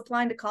ago when I was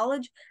applying to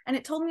college, and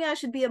it told me I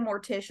should be a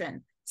mortician.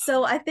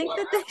 So I think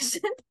that they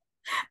should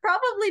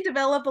Probably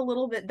develop a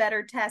little bit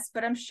better tests,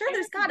 but I'm sure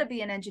there's got to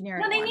be an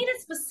engineering No, they one. need a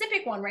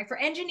specific one, right? For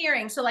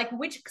engineering. So like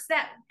which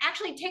that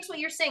actually takes what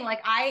you're saying. Like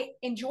I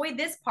enjoy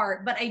this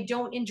part, but I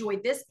don't enjoy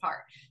this part.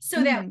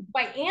 So that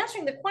by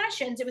answering the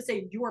questions, it would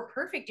say you're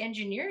perfect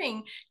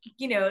engineering,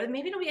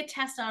 maybe it'll be a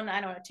test on,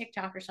 I don't know,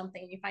 TikTok or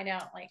something. You find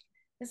out like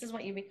this is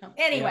what you become.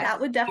 Anyway. That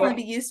would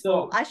definitely be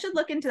useful. I should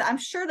look into that. I'm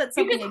sure that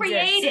something you can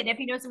create it if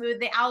you know something with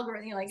the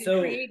algorithm, like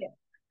create it.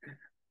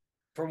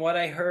 From what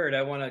I heard,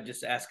 I want to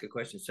just ask a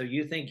question. So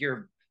you think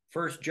your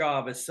first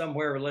job is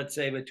somewhere, let's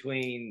say,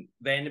 between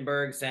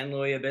Vandenberg, San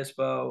Luis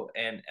Obispo,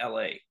 and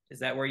LA? Is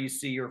that where you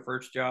see your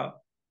first job?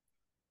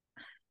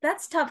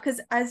 That's tough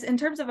because as in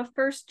terms of a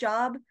first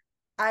job,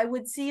 I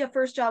would see a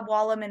first job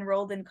while I'm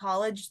enrolled in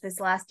college this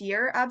last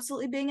year,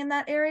 absolutely being in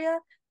that area.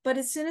 But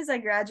as soon as I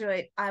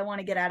graduate, I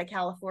want to get out of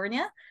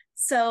California.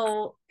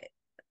 So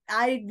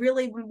I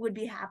really would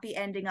be happy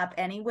ending up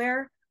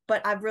anywhere.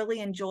 But I've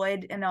really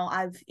enjoyed,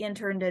 I've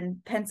interned in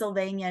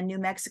Pennsylvania, New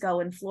Mexico,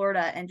 and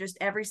Florida, and just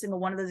every single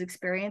one of those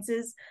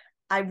experiences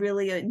I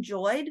really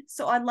enjoyed.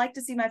 So I'd like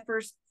to see my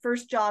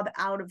first job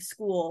out of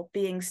school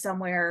being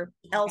somewhere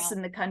else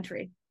in the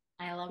country.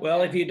 I love Well,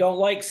 that. if you don't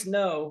like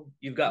snow,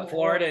 you've got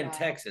Florida and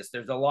Texas.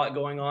 There's a lot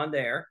going on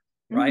there,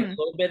 right? A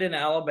little bit in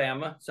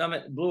Alabama. Some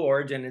at Blue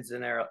Origin is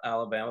in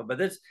Alabama, but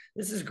this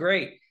is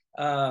great.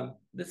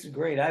 This is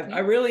great. I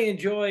really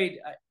enjoyed,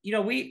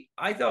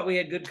 I thought we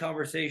had good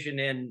conversation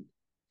in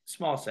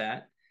small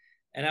sat,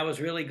 and I was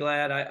really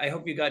glad. I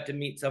hope you got to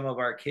meet some of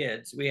our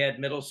kids. We had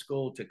middle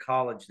school to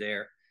college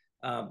there.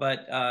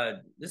 But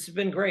this has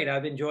been great.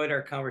 I've enjoyed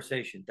our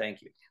conversation.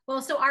 Thank you.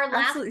 Well, so our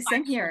last Absolutely,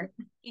 same here.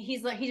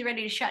 He's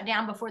ready to shut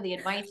down before the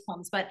advice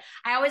comes, but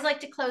I always like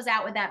to close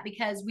out with that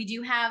because we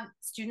do have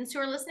students who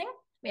are listening.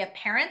 We have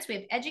parents, we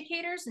have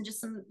educators, and just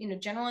some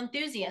general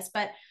enthusiasts.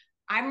 But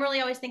I'm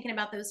really always thinking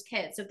about those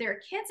kids. So if there are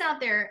kids out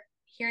there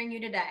hearing you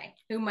today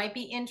who might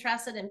be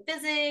interested in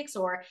physics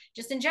or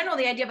just in general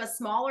the idea of a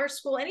smaller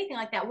school, anything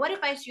like that, what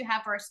advice do you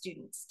have for our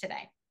students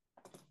today?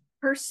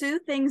 Pursue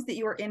things that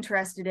you are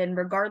interested in,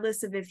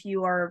 regardless of if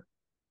you are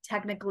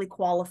technically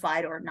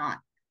qualified or not.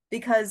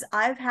 Because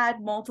I've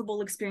had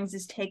multiple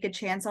experiences take a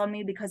chance on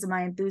me because of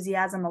my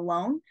enthusiasm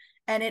alone,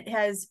 and it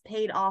has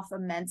paid off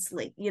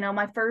immensely.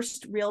 My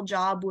first real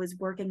job was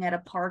working at a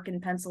park in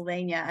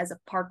Pennsylvania as a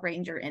park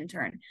ranger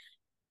intern.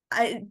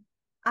 I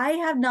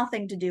have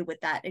nothing to do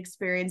with that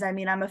experience. I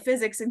mean, I'm a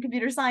physics and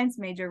computer science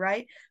major,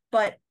 right?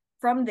 But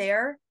from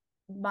there,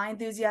 my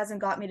enthusiasm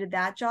got me to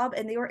that job,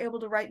 and they were able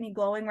to write me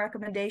glowing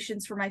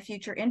recommendations for my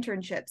future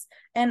internships.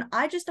 And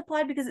I just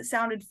applied because it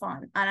sounded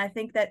fun. And I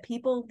think that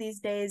people these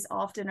days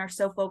often are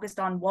so focused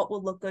on what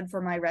will look good for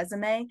my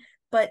resume,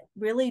 but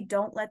really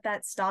don't let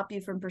that stop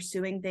you from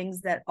pursuing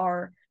things that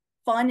are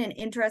fun and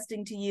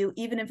interesting to you,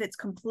 even if it's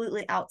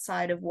completely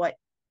outside of what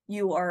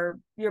your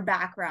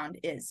background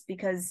is,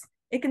 because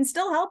it can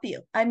still help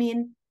you. I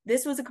mean,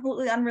 this was a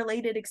completely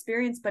unrelated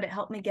experience, but it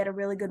helped me get a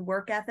really good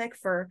work ethic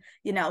for,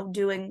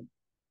 doing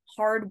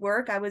hard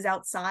work. I was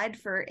outside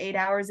for 8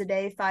 hours a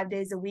day, 5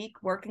 days a week,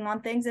 working on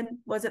things. And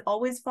was it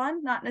always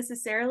fun? Not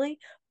necessarily,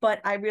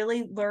 but I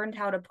really learned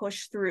how to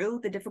push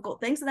through the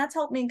difficult things. And that's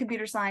helped me in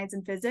computer science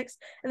and physics.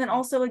 And then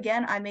also,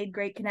 again, I made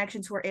great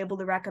connections who were able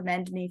to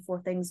recommend me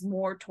for things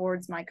more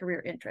towards my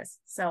career interests.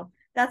 So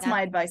that's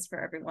my advice for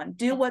everyone.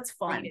 Do what's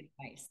fun. Great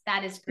advice.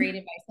 That is great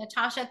advice.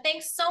 Natasha,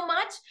 thanks so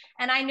much.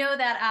 And I know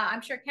that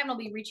I'm sure Kevin will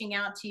be reaching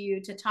out to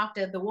you to talk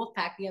to the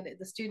Wolfpack,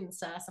 the students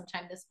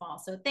sometime this fall.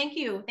 So thank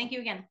you. Thank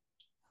you again.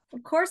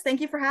 Of course.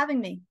 Thank you for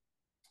having me.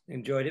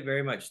 Enjoyed it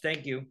very much.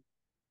 Thank you.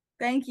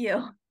 Thank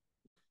you.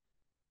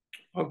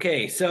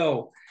 Okay.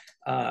 So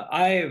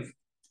I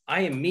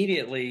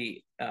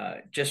immediately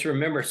just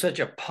remember such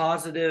a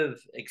positive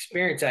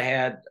experience I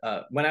had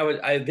when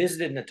I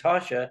visited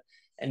Natasha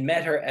and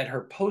met her at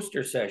her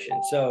poster session.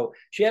 So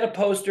she had a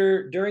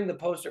poster during the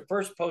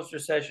first poster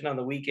session on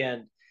the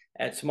weekend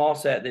at Small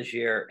Set this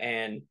year.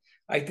 And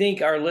I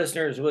think our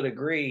listeners would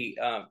agree.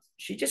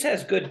 She just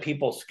has good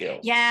people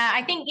skills. Yeah,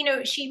 I think,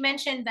 she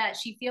mentioned that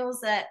she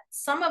feels that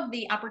some of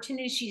the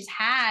opportunities she's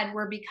had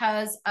were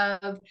because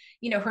of,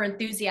 her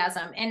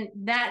enthusiasm. And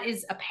that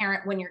is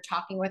apparent when you're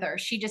talking with her.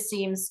 She just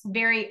seems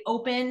very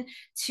open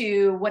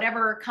to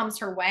whatever comes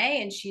her way,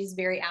 and she's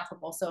very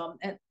affable. So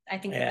I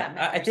think that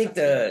matters. I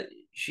think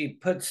she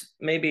puts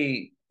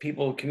maybe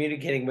people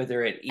communicating with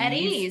her at ease. At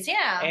ease,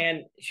 yeah.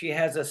 And she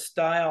has a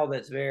style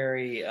that's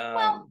very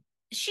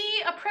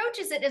she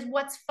approaches it as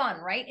what's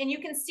fun, right? And you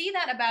can see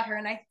that about her.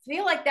 And I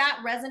feel like that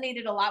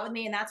resonated a lot with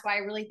me. And that's why I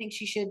really think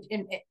she should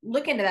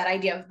look into that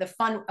idea of the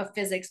fun of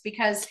physics,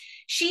 because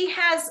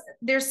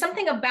there's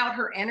something about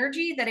her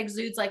energy that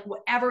exudes like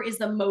whatever is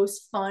the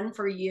most fun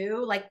for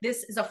you. Like,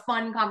 this is a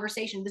fun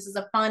conversation. This is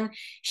a fun,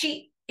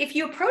 if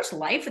you approach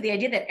life with the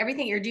idea that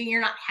everything you're doing, you're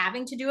not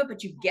having to do it,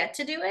 but you get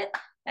to do it,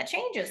 that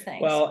changes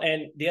things. Well,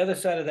 and the other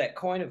side of that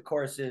coin, of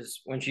course,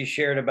 is when she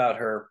shared about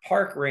her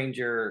park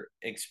ranger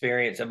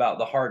experience about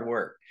the hard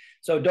work.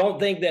 So don't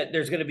think that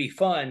there's going to be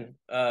fun.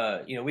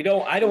 I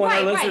don't want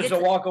our listeners to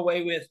walk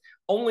away with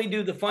only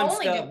do the fun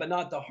stuff, but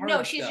not the hard stuff.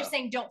 No, she's just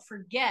saying don't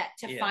forget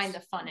to find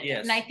the fun in it.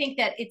 And I think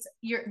that it's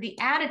the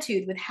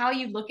attitude with how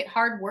you look at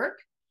hard work.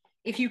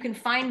 If you can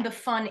find the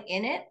fun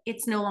in it,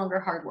 it's no longer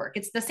hard work.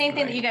 It's the same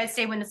thing that you guys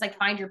say when it's like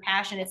find your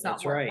passion, it's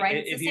not work, right?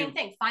 It's the same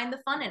thing. Find the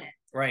fun in it.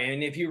 Right.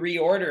 And if you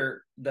reorder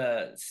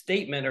the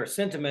statement or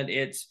sentiment,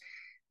 it's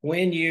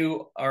when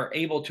you are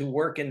able to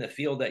work in the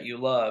field that you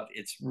love,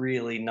 it's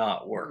really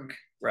not work.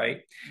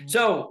 Right.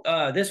 So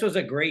this was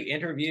a great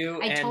interview.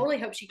 I totally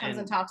hope she comes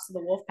and talks to the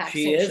Wolfpack.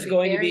 She is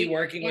going to be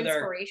working with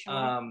our,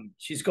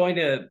 she's going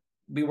to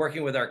be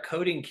working with our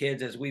coding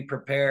kids as we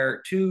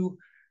prepare 2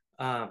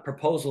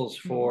 proposals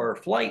for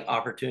flight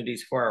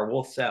opportunities for our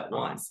WolfSat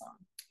 1. Awesome.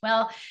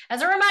 Well,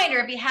 as a reminder,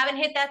 if you haven't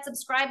hit that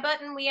subscribe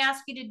button, we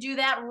ask you to do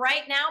that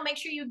right now. Make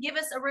sure you give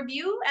us a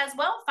review as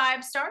well.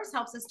 5 stars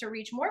helps us to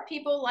reach more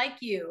people like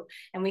you.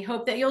 And we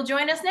hope that you'll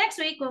join us next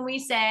week when we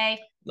say,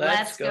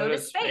 let's go to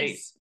space.